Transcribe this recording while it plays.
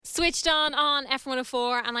Switched on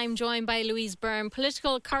F104, and I'm joined by Louise Burne,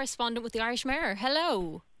 political correspondent with the Irish Mirror.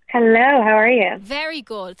 Hello. Hello, how are you? Very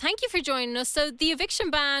good. Thank you for joining us. So the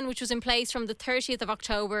eviction ban, which was in place from the 30th of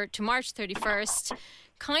October to March 31st,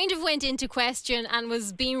 kind of went into question and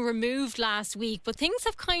was being removed last week. But things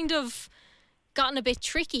have kind of gotten a bit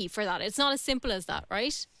tricky for that. It's not as simple as that,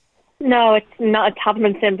 right? No, it's not. It hasn't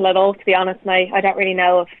been simple at all, to be honest. And I don't really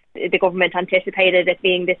know if the government anticipated it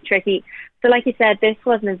being this tricky. So like you said, this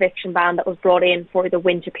was an eviction ban that was brought in for the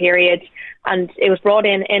winter period, and it was brought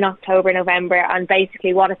in October, November, and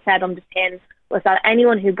basically what it said on the tin was that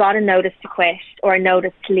anyone who got a notice to quit or a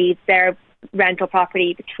notice to leave their rental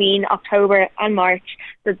property between October and March,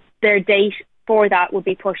 that their date for that would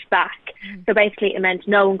be pushed back. So basically it meant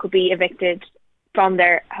no one could be evicted from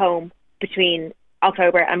their home between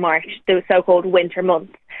October and March, those so-called winter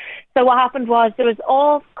months. So what happened was there was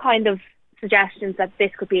all kind of suggestions that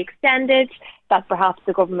this could be extended, that perhaps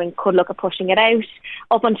the government could look at pushing it out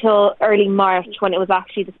up until early March, when it was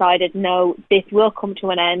actually decided, no, this will come to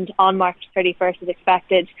an end on March 31st as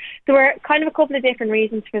expected. There were kind of a couple of different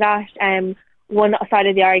reasons for that. One side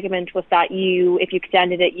of the argument was that if you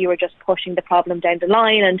extended it, you were just pushing the problem down the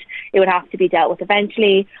line and it would have to be dealt with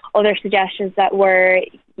eventually. Other suggestions that were,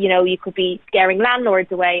 you could be scaring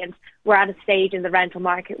landlords away, and we're at a stage in the rental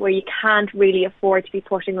market where you can't really afford to be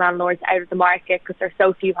pushing landlords out of the market because there's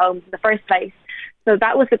so few homes in the first place. So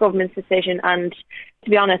that was the government's decision, and to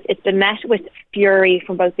be honest, it's been met with fury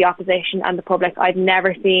from both the opposition and the public. I've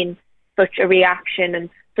never seen such a reaction and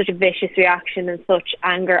such a vicious reaction and such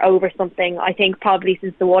anger over something, I think probably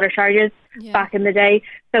since the water charges back in the day.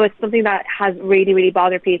 So it's something that has really, really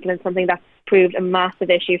bothered people and something that's proved a massive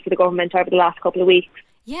issue for the government over the last couple of weeks.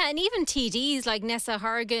 Yeah, and even TDs like Nessa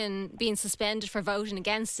Hargan being suspended for voting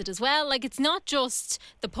against it as well. Like, it's not just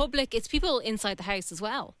the public, it's people inside the House as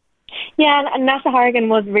well. Yeah, and Nessa Hargan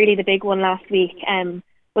was really the big one last week.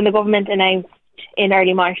 When the government announced in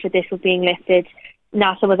early March that this was being lifted,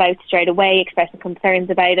 NASA was out straight away expressing concerns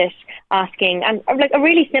about it, asking, and like a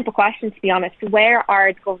really simple question, to be honest, where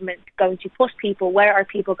are the government going to put people? Where are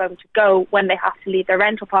people going to go when they have to leave their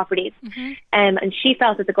rental properties? And she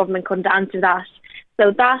felt that the government couldn't answer that.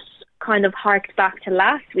 So that kind of harked back to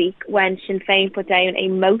last week when Sinn Féin put down a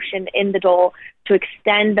motion in the Dáil to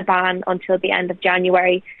extend the ban until the end of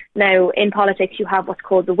January. Now, in politics, you have what's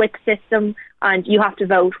called the whip system, and you have to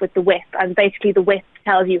vote with the whip. And basically, the whip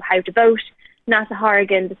tells you how to vote. Nessa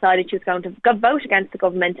Hargan decided she was going to vote against the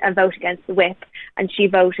government and vote against the whip, and she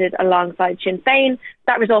voted alongside Sinn Féin.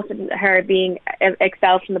 That resulted in her being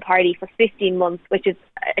expelled from the party for 15 months, which is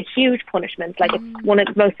a huge punishment. Like, it's one of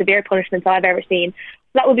the most severe punishments I've ever seen.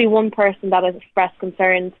 So that would be one person that has expressed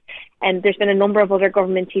concerns, and there's been a number of other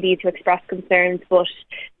government TDs who expressed concerns, but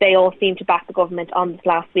they all seem to back the government on this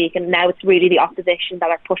last week, and now it's really the opposition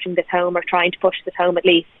that are pushing this home, or trying to push this home at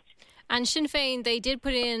least. And Sinn Féin, they did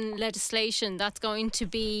put in legislation that's going to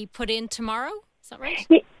be put in tomorrow. Is that right?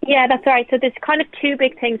 Yeah, that's right. So there's kind of two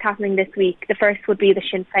big things happening this week. The first would be the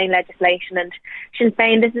Sinn Féin legislation. And Sinn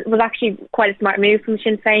Féin, was actually quite a smart move from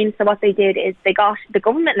Sinn Féin. So what they did is they got the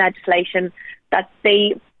government legislation that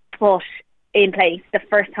they put in place the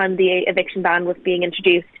first time the eviction ban was being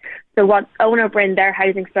introduced. So what Eoin O'Brien, their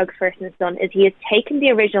housing spokesperson, has done is he has taken the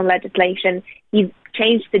original legislation, he's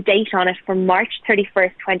changed the date on it from March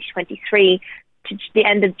 31st, 2023 to the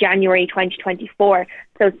end of January 2024.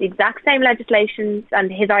 So it's the exact same legislation, and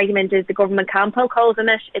his argument is the government can poke holes in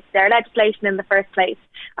it. It's their legislation in the first place,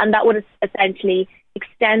 and that would essentially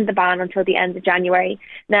extend the ban until the end of January.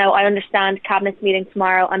 Now, I understand Cabinet's meeting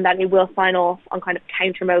tomorrow and that it will sign off on kind of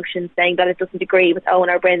counter motions saying that it doesn't agree with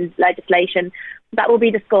Eoin O'Brien's legislation. That will be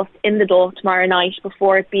discussed in the Dáil tomorrow night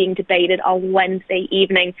before it being debated on Wednesday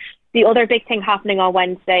evening. The other big thing happening on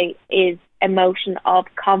Wednesday is a motion of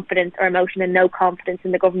confidence, or a motion of no confidence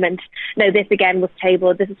in the government. Now, this again was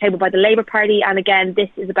tabled. This is tabled by the Labour Party, and again, this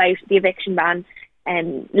is about the eviction ban.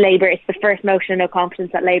 Labour, it's the first motion of no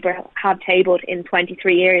confidence that Labour have tabled in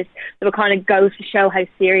 23 years. So it kind of goes to show how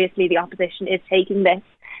seriously the opposition is taking this.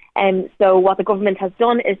 So what the government has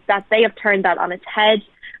done is that they have turned that on its head,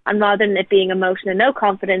 and rather than it being a motion of no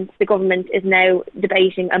confidence, the government is now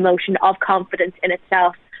debating a motion of confidence in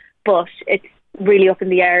itself. But it's really up in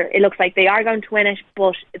the air. It looks like they are going to win it,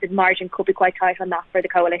 but the margin could be quite tight on that for the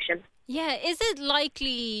coalition. Yeah, is it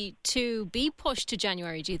likely to be pushed to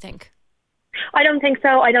January, do you think? I don't think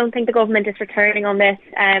so. I don't think the government is returning on this.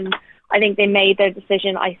 I think they made their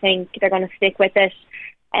decision. I think they're going to stick with it.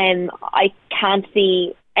 I can't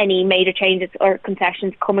see any major changes or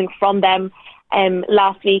concessions coming from them.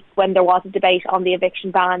 Last week, when there was a debate on the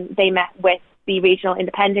eviction ban, they met with the regional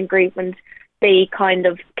independent group, and they kind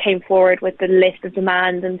of came forward with the list of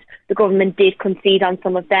demands, and the government did concede on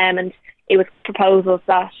some of them, and it was proposals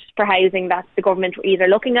that for housing that the government were either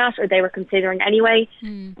looking at or they were considering anyway.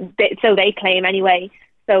 So they claim anyway.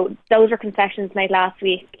 So those were concessions made last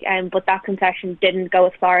week, but that concession didn't go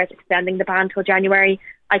as far as extending the ban till January.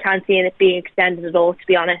 I can't see it being extended at all, to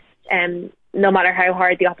be honest. No matter how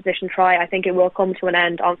hard the opposition try, I think it will come to an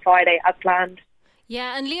end on Friday as planned.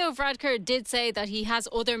 Yeah, and Leo Varadkar did say that he has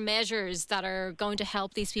other measures that are going to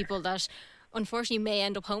help these people that unfortunately may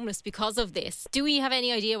end up homeless because of this. Do we have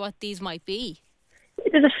any idea what these might be?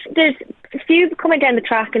 There's a few coming down the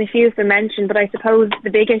track and a few have been mentioned, but I suppose the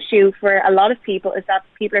big issue for a lot of people is that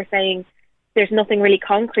people are saying there's nothing really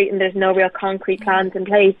concrete and there's no real concrete plans in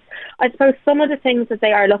place. I suppose some of the things that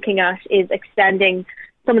they are looking at is extending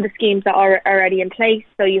some of the schemes that are already in place.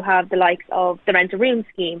 So you have the likes of the rent a room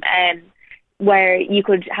scheme, where you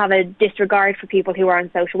could have a disregard for people who are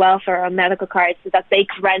on social welfare or on medical cards so that they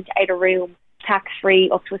could rent out a room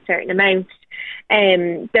tax-free up to a certain amount.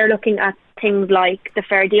 They're looking at things like the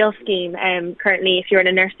Fair Deal scheme. Currently, if you're in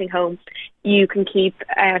a nursing home, you can keep,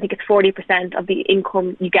 I think it's 40% of the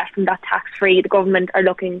income you get from that tax-free. The government are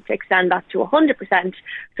looking to extend that to 100%,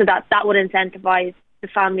 so that would incentivise the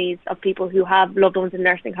families of people who have loved ones in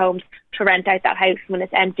nursing homes to rent out that house when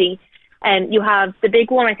it's empty. You have the big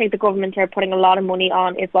one I think the government are putting a lot of money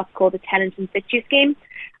on is what's called the tenant in situ scheme.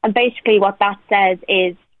 And basically what that says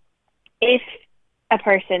is if a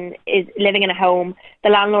person is living in a home, the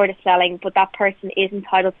landlord is selling, but that person is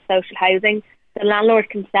entitled to social housing, the landlord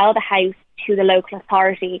can sell the house to the local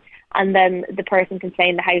authority and then the person can stay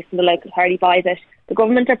in the house and the local authority buys it. The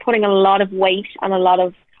government are putting a lot of weight and a lot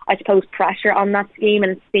of, I suppose, pressure on that scheme,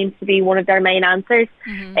 and it seems to be one of their main answers.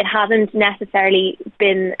 It hasn't necessarily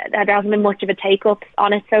been, there hasn't been much of a take-up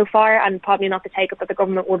on it so far, and probably not the take-up that the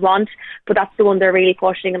government would want, but that's the one they're really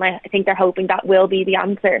pushing, and I think they're hoping that will be the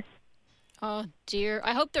answer. Oh dear,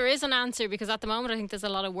 I hope there is an answer, because at the moment I think there's a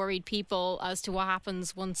lot of worried people as to what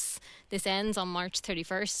happens once this ends on March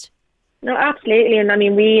 31st. No, absolutely, and I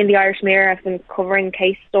mean, we in the Irish Mirror have been covering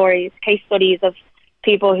case studies of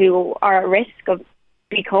people who are at risk of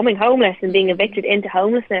becoming homeless and being evicted into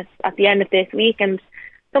homelessness at the end of this week, and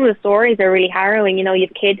some of the stories are really harrowing. You know, you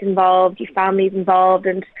have kids involved, you have families involved,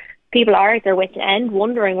 and people are at their wit's end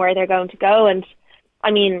wondering where they're going to go. And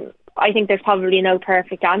I mean, I think there's probably no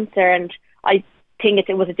perfect answer, and I think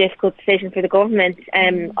it was a difficult decision for the government.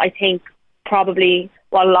 I think probably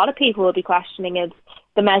what a lot of people will be questioning is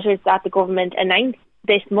the measures that the government announced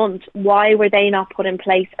this month. Why were they not put in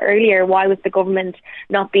place earlier? Why was the government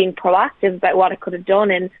not being proactive about what it could have done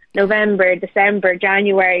in November, December,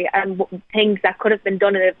 January, and things that could have been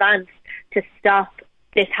done in advance to stop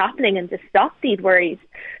this happening and to stop these worries?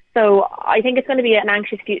 So I think it's going to be an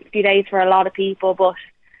anxious few days for a lot of people, but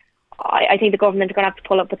I think the government are going to have to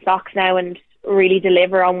pull up the socks now and really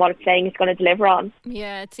deliver on what it's saying it's going to deliver on.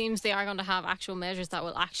 Yeah, it seems they are going to have actual measures that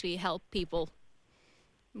will actually help people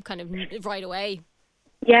kind of right away.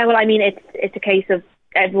 Yeah, well, I mean, it's a case of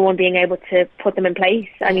everyone being able to put them in place.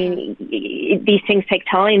 I mean, these things take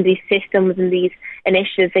time. These systems and these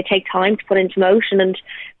initiatives, they take time to put into motion. And,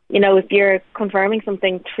 you know, if you're confirming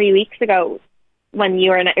something 3 weeks ago when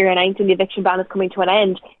you're announcing the eviction ban is coming to an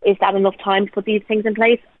end, is that enough time to put these things in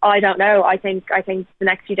place? I don't know. I think the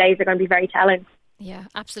next few days are going to be very telling. Yeah,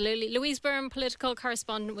 absolutely. Louise Burne, political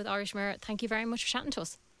correspondent with Irish Mirror, thank you very much for chatting to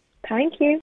us. Thank you.